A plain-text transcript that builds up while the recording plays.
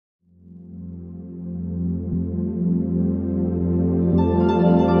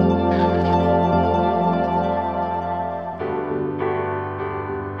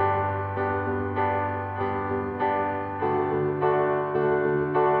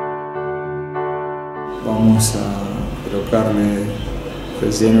Vamos a colocarle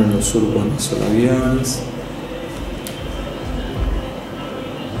relleno en los surcos nasolabiales.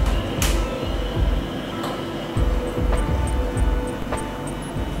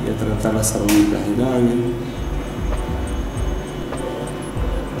 Y a tratar las arrugas del labio.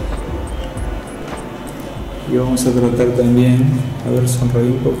 Y vamos a tratar también, a ver,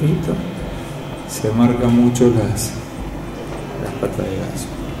 sonreír un poquito. Se marcan mucho las patas de gallo.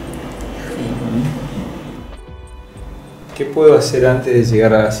 ¿Qué puedo hacer antes de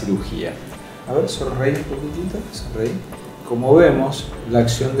llegar a la cirugía? A ver, sonreír un poquitito, sonreír. Como vemos, la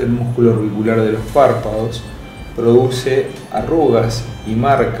acción del músculo orbicular de los párpados produce arrugas y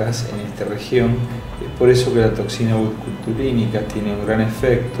marcas en esta región. Es por eso que la toxina botulínica tiene un gran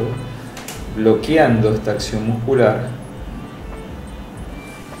efecto, bloqueando esta acción muscular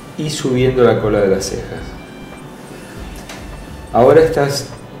y subiendo la cola de las cejas. Ahora estas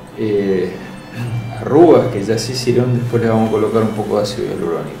arrugas que ya se hicieron, después le vamos a colocar un poco de ácido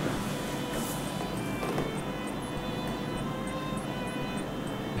hialurónico.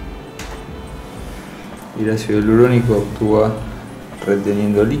 Y el ácido hialurónico actúa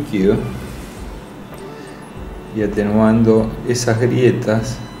reteniendo líquido y atenuando esas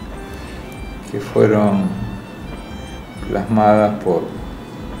grietas que fueron plasmadas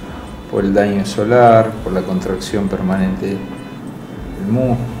por el daño solar, por la contracción permanente del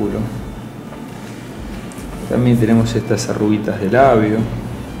músculo. También tenemos estas arruguitas de labio.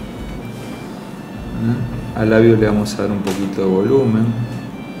 Al labio le vamos a dar un poquito de volumen.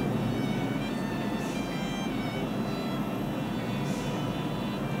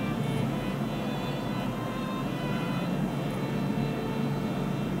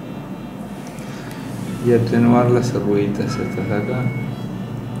 Y atenuar las arruguitas estas de acá.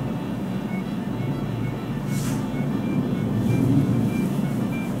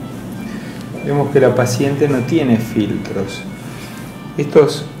 Vemos que la paciente no tiene filtros.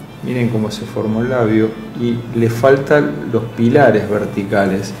 Estos, miren cómo se formó el labio y le faltan los pilares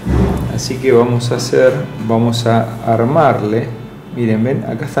verticales. Así que vamos a armarle. Miren, ven,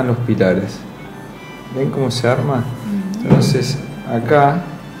 acá están los pilares. ¿Ven cómo se arma? Entonces acá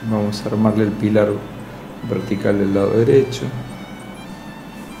vamos a armarle el pilar vertical del lado derecho.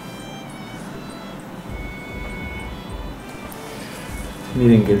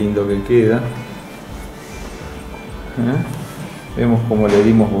 Miren qué lindo que queda. Vemos cómo le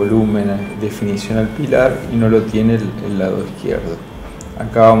dimos volumen, definición al pilar y no lo tiene el lado izquierdo.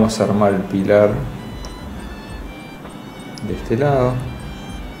 Acá vamos a armar el pilar de este lado.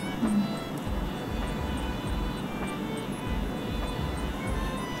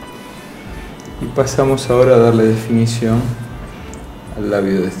 Y pasamos ahora a darle definición al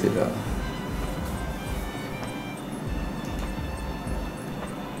labio de este lado.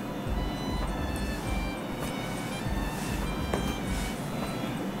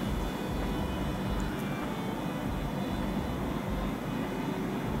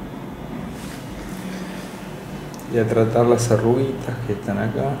 Y a tratar las arruguitas que están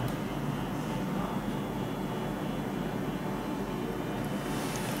acá.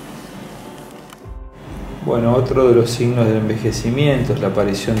 Bueno, otro de los signos del envejecimiento es la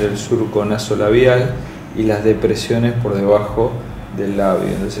aparición del surco nasolabial y las depresiones por debajo del labio.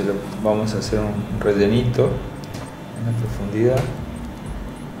 Entonces vamos a hacer un rellenito en la profundidad.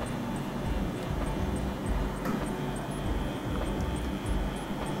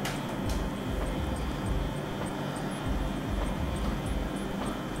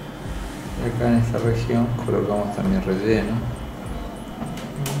 Y acá en esta región colocamos también relleno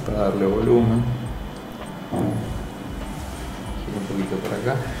para darle volumen. Un poquito por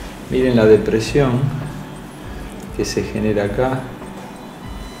acá. Miren la depresión que se genera acá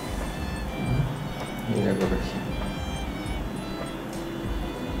y la corregimos.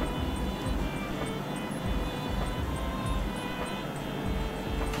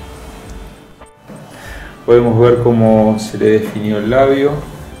 Podemos ver cómo se le definió el labio,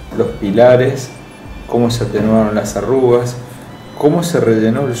 los pilares, cómo se atenuaron las arrugas, cómo se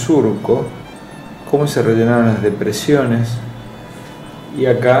rellenó el surco, cómo se rellenaron las depresiones y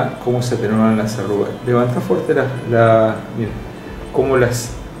acá cómo se atenuaron las arrugas. Levanta fuerte miren, cómo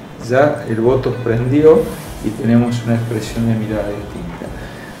ya el botox prendió y tenemos una expresión de mirada distinta.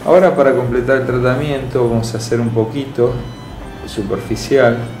 Ahora, para completar el tratamiento, vamos a hacer un poquito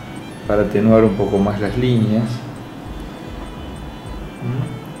superficial para atenuar un poco más las líneas.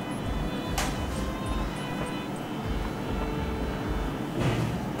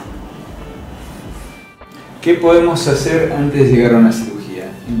 ¿Qué podemos hacer antes de llegar a una cirugía?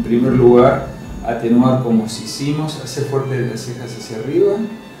 En primer lugar, atenuar como si hicimos, hacer fuerte las cejas hacia arriba,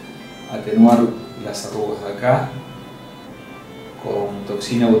 atenuar las arrugas de acá con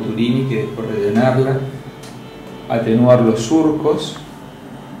toxina botulínica y después rellenarla, atenuar los surcos,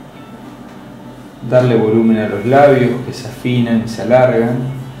 darle volumen a los labios que se afinan y se alargan,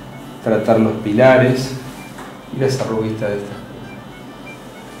 tratar los pilares y las arruguitas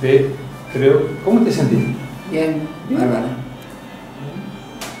de estas. Creo, ¿cómo te sentís? Bien, bárbaro.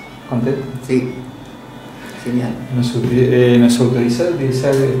 ¿Contento? Sí, genial. ¿Nos autorizás a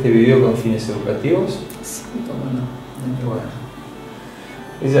utilizar este video con fines educativos? Sí, cómo no. Bueno,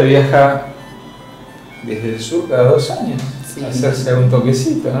 ella viaja desde el sur cada 2 años, Sí. a hacerse un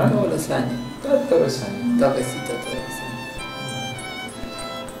toquecito, ¿no? Todos los años. Todos los años. Toquecito todos los años.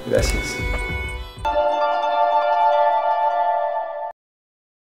 Gracias.